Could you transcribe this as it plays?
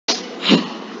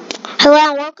Hello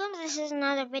and welcome. This is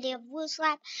another video of Woos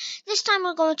Lab. This time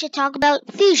we're going to talk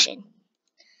about fusion.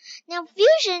 Now,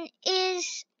 fusion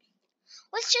is,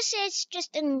 let's just say it's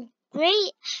just a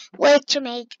great way to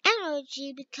make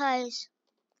energy because,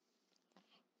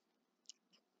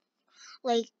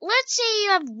 let's say you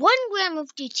have 1 gram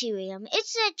of deuterium.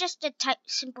 It's just a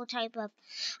simple type of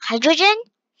hydrogen,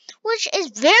 which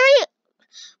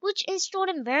is stored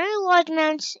in very large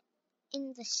amounts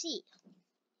in the sea.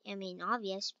 I mean,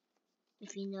 obvious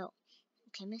if you know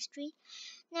chemistry.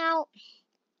 Now,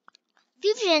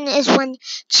 fusion is when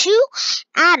 2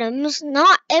 atoms,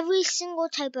 not every single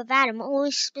type of atom,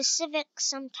 only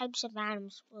some types of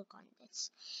atoms work on this.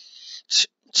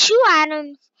 2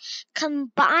 atoms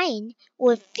combine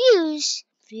or fuse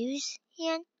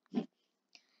and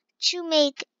to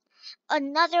make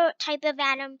another type of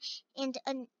atom and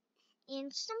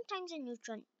sometimes a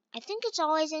neutron. I think it's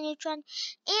always a neutron,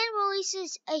 and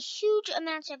releases a huge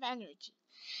amount of energy.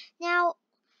 Now,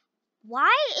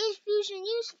 why is fusion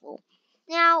useful?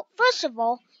 Now, first of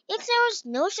all, if there was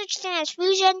no such thing as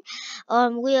fusion,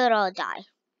 we would all die.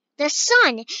 The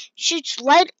sun shoots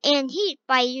light and heat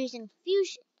by using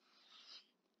fusion.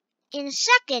 And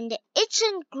second, it's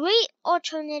a great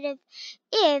alternative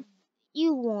if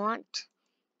you want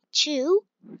to,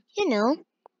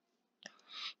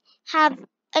 have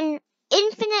an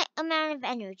infinite amount of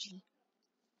energy.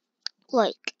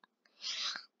 Like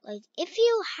if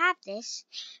you have this,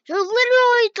 you're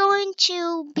literally going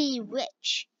to be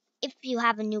rich if you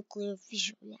have a nuclear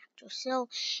fusion reactor. So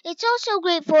it's also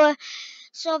great for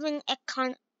solving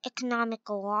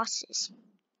economical losses.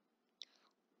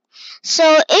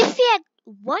 So if you had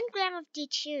 1 gram of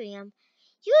deuterium,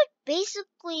 you would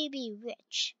basically be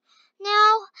rich.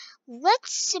 Now,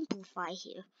 let's simplify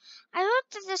here. I wrote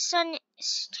that the sun's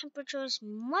temperature is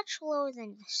much lower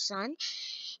than the sun,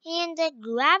 and the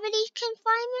gravity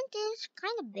confinement is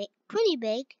kind of pretty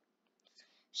big.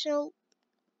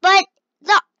 But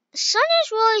the sun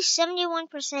is really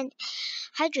 71%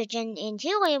 hydrogen and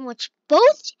helium, which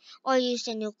both are used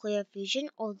in nuclear fusion.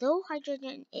 Although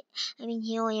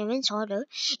helium is harder,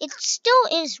 it still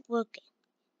is working.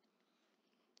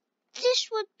 This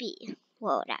would be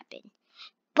what would happen.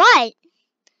 But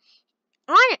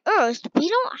on Earth, we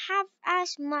don't have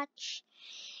as much,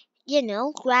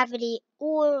 gravity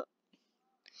or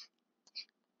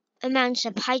amounts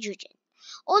of hydrogen.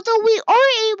 Although we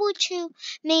are able to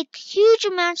make huge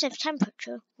amounts of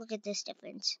temperature. Look at this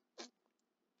difference.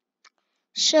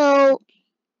 So,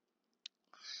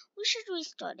 we should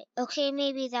restart it. Okay,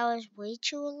 maybe that was way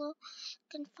too low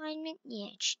confinement. Yeah,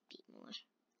 it should be more.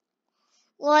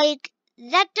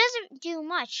 That doesn't do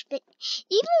much, but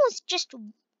even with just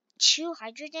 2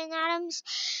 hydrogen atoms,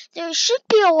 there should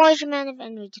be a large amount of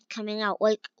energy coming out.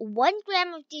 1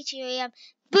 gram of deuterium,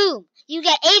 boom! You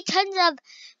get 8 tons of,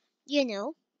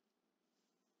 you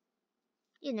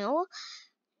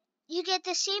get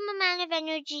the same amount of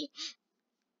energy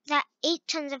that 8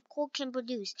 tons of coal can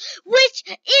produce, which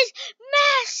is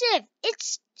massive!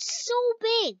 It's so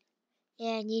big.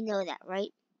 And you know that,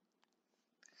 right?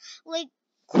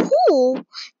 Coal,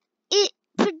 it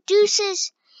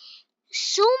produces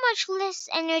so much less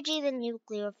energy than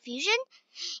nuclear fusion.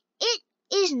 It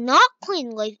is not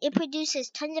clean. It produces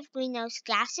tons of greenhouse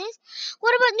gases.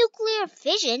 What about nuclear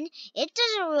fission? It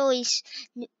doesn't release,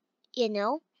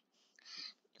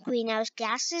 greenhouse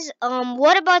gases.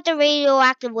 What about the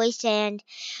radioactive waste and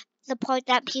the part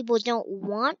that people don't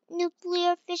want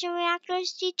nuclear fission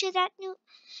reactors due to that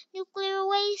nuclear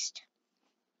waste?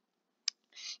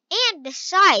 And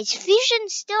besides, fusion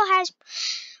still has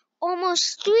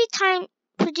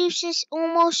produces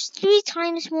almost 3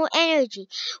 times more energy,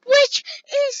 which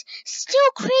is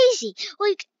still crazy.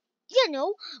 1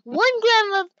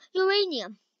 gram of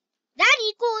uranium, that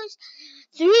equals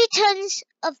 3 tons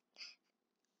of,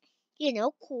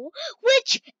 coal,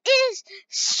 which is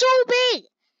so big.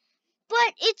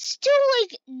 But it's still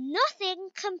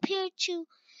nothing compared to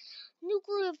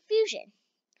nuclear fusion.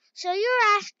 So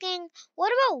you're asking,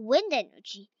 what about wind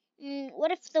energy?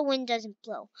 What if the wind doesn't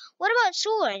blow? What about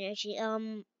solar energy?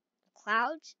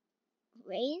 Clouds,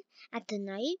 rain at the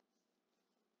night,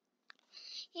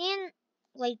 and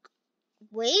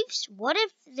waves. What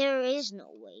if there is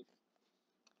no wave?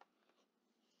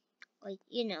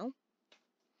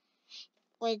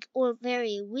 Or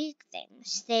very weak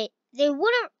things. They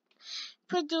wouldn't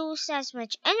produce as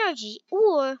much energy,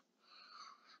 or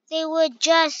they would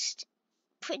just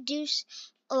produce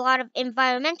a lot of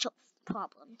environmental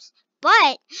problems.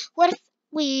 But what if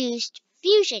we used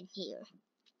fusion here?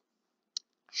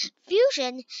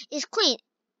 Fusion is clean.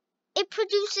 It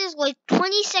produces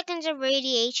 20 seconds of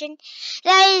radiation.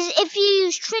 That is if you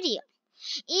use tritium.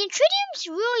 And tritium's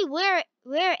really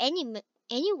rare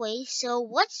anyway, so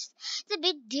what's the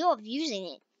big deal of using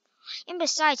it? And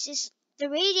besides, the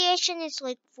radiation is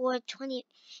like for 20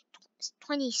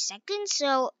 seconds,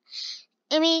 so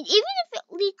I mean, even if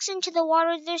it leaks into the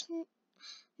water, there's no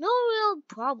real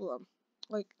problem.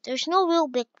 Like, there's no real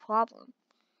big problem.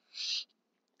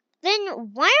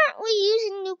 Then why aren't we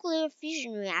using nuclear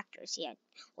fusion reactors yet?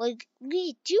 Like,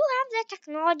 we do have the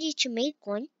technology to make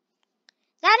one.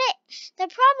 The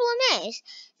problem is,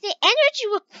 the energy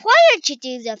required to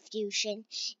do the fusion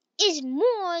is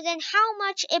more than how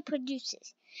much it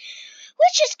produces.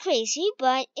 Which is crazy,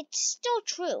 but it's still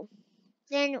true.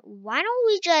 Then why don't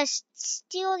we just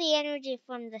steal the energy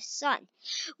from the sun?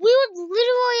 We would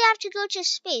literally have to go to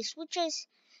space, which is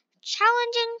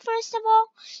challenging, first of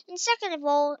all, and second of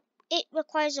all, it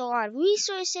requires a lot of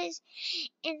resources,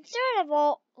 and third of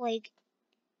all, like,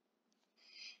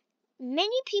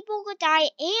 many people could die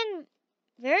and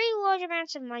very large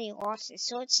amounts of money losses,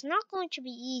 so it's not going to be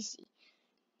easy.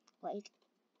 Like,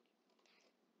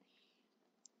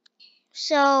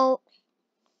 so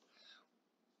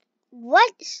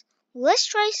let's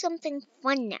try something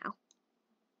fun now.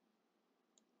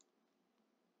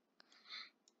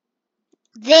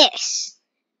 That's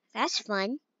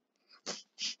fun.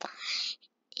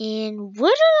 And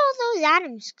where did all those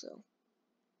atoms go?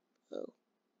 Oh.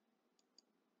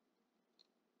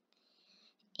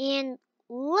 And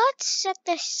let's set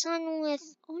the sun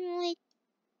with only...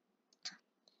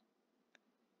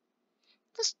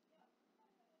 Let's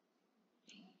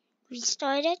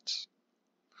restart it.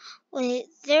 Wait,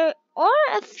 there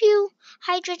are a few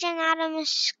hydrogen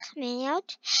atoms coming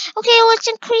out. Okay, let's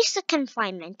increase the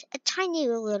confinement a tiny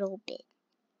little bit.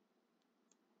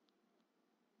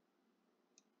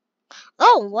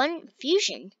 Oh, one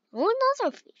fusion.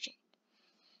 Another fusion.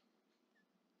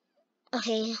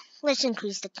 Okay, let's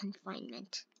increase the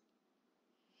confinement.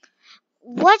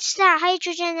 What's that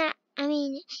hydrogen?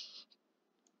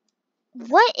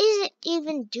 What is it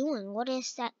even doing? What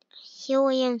is that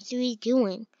helium-3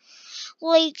 doing?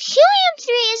 Like,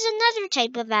 helium-3 is another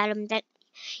type of atom that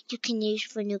you can use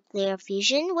for nuclear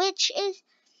fusion, which is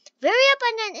very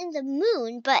abundant in the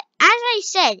moon, but as I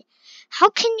said,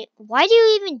 why do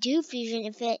you even do fusion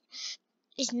if it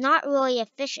is not really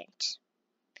efficient?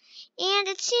 And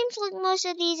it seems like most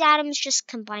of these atoms just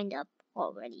combined up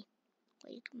already.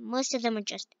 Like, most of them are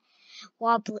just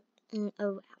wobbling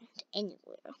around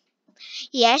anywhere.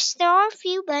 Yes, there are a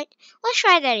few, but let's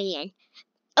try that again.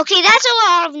 Okay, that's a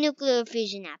lot of nuclear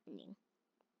fusion happening.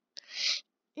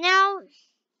 Now,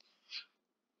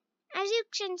 as you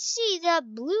can see, the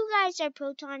blue guys are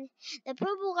protons, the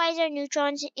purple guys are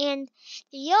neutrons, and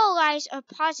the yellow guys are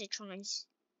positrons.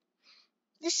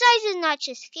 The size is not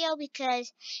to scale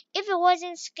because if it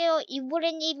wasn't scale, you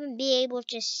wouldn't even be able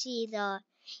to see the,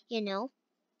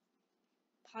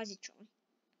 positron.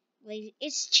 Like,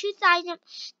 it's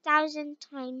 2,000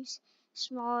 times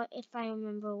smaller if I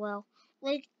remember well.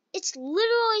 Like, it's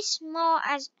literally as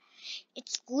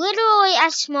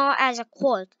small as a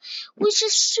quark, which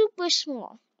is super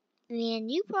small.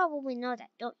 And you probably know that,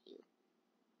 don't you?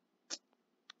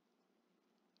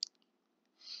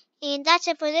 And that's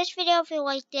it for this video. If you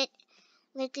liked it,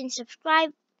 like and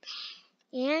subscribe.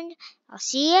 And I'll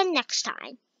see you next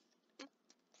time.